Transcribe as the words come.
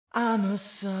I'm a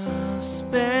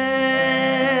suspect,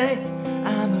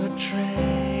 I'm a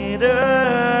traitor.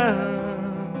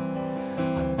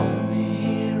 I'm only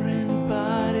here in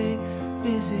body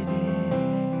visiting.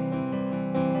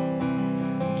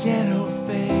 Ghetto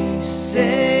faces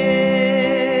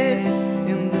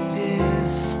in the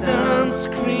distance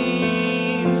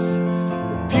screams.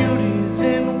 The beauty's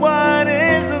in what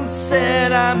isn't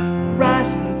said. I'm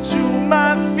rising to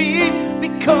my feet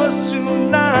because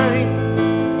tonight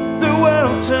the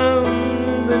world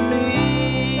turned to me.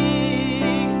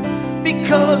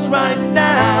 Because right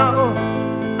now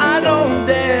I don't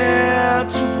dare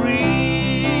to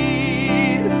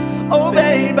breathe. Oh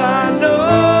babe, I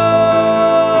know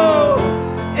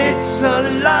it's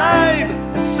alive,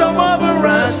 and some of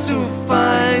us to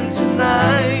find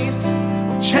tonight.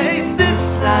 Or chase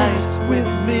this light with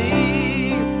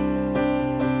me.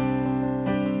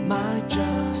 My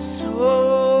just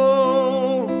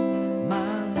soul,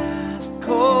 my last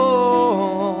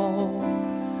call.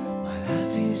 My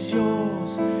life is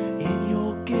yours in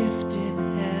your gifted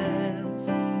hands.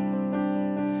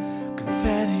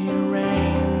 Confetti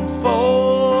rainfall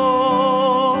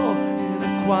in a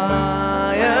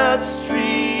quiet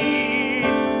street.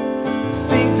 These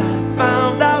things I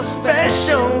found are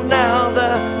special now.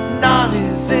 The knot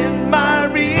is in my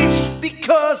reach.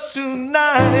 Because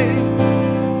tonight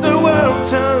the world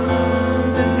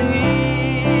turned to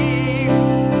me.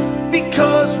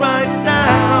 Because right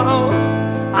now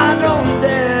I don't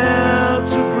dare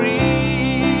to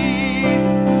breathe.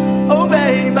 Oh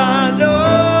babe, I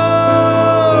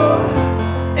know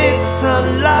it's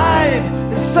alive,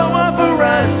 and someone for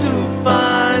us to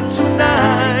find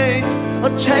tonight.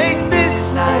 Or chase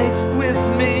this light with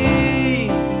me.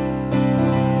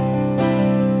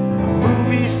 A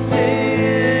movie still,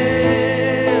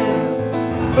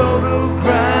 photograph.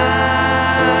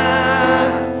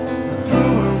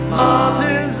 Through a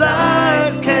martyr's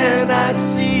eyes can I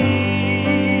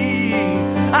see?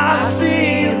 I've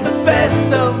seen the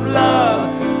best of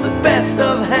love, the best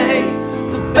of hate.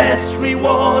 The best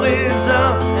reward is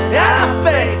and I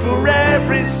thank for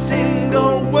every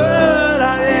single word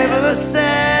I ever said.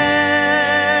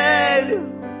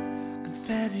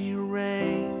 Confetti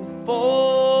rainfall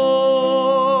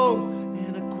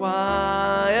in a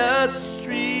quiet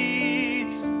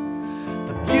street.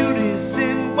 The beauty's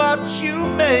in what you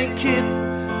make it.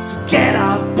 So get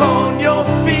up on your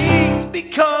feet.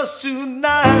 Because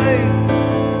tonight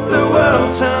the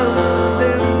world turned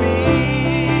to me.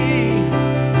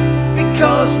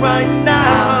 Because right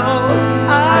now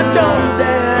I don't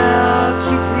dare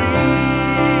to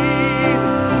breathe.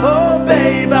 Oh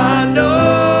babe, I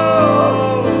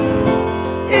know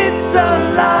it's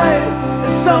alive,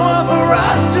 and someone for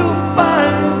us to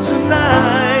find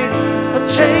tonight. Or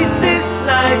chase this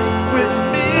light with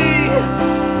me.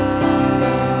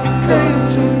 Because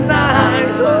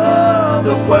tonight, oh,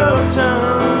 the world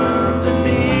turned to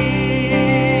me.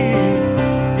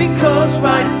 Because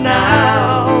right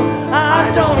now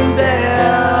I don't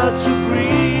dare to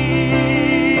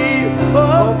breathe.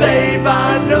 Oh babe,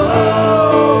 I know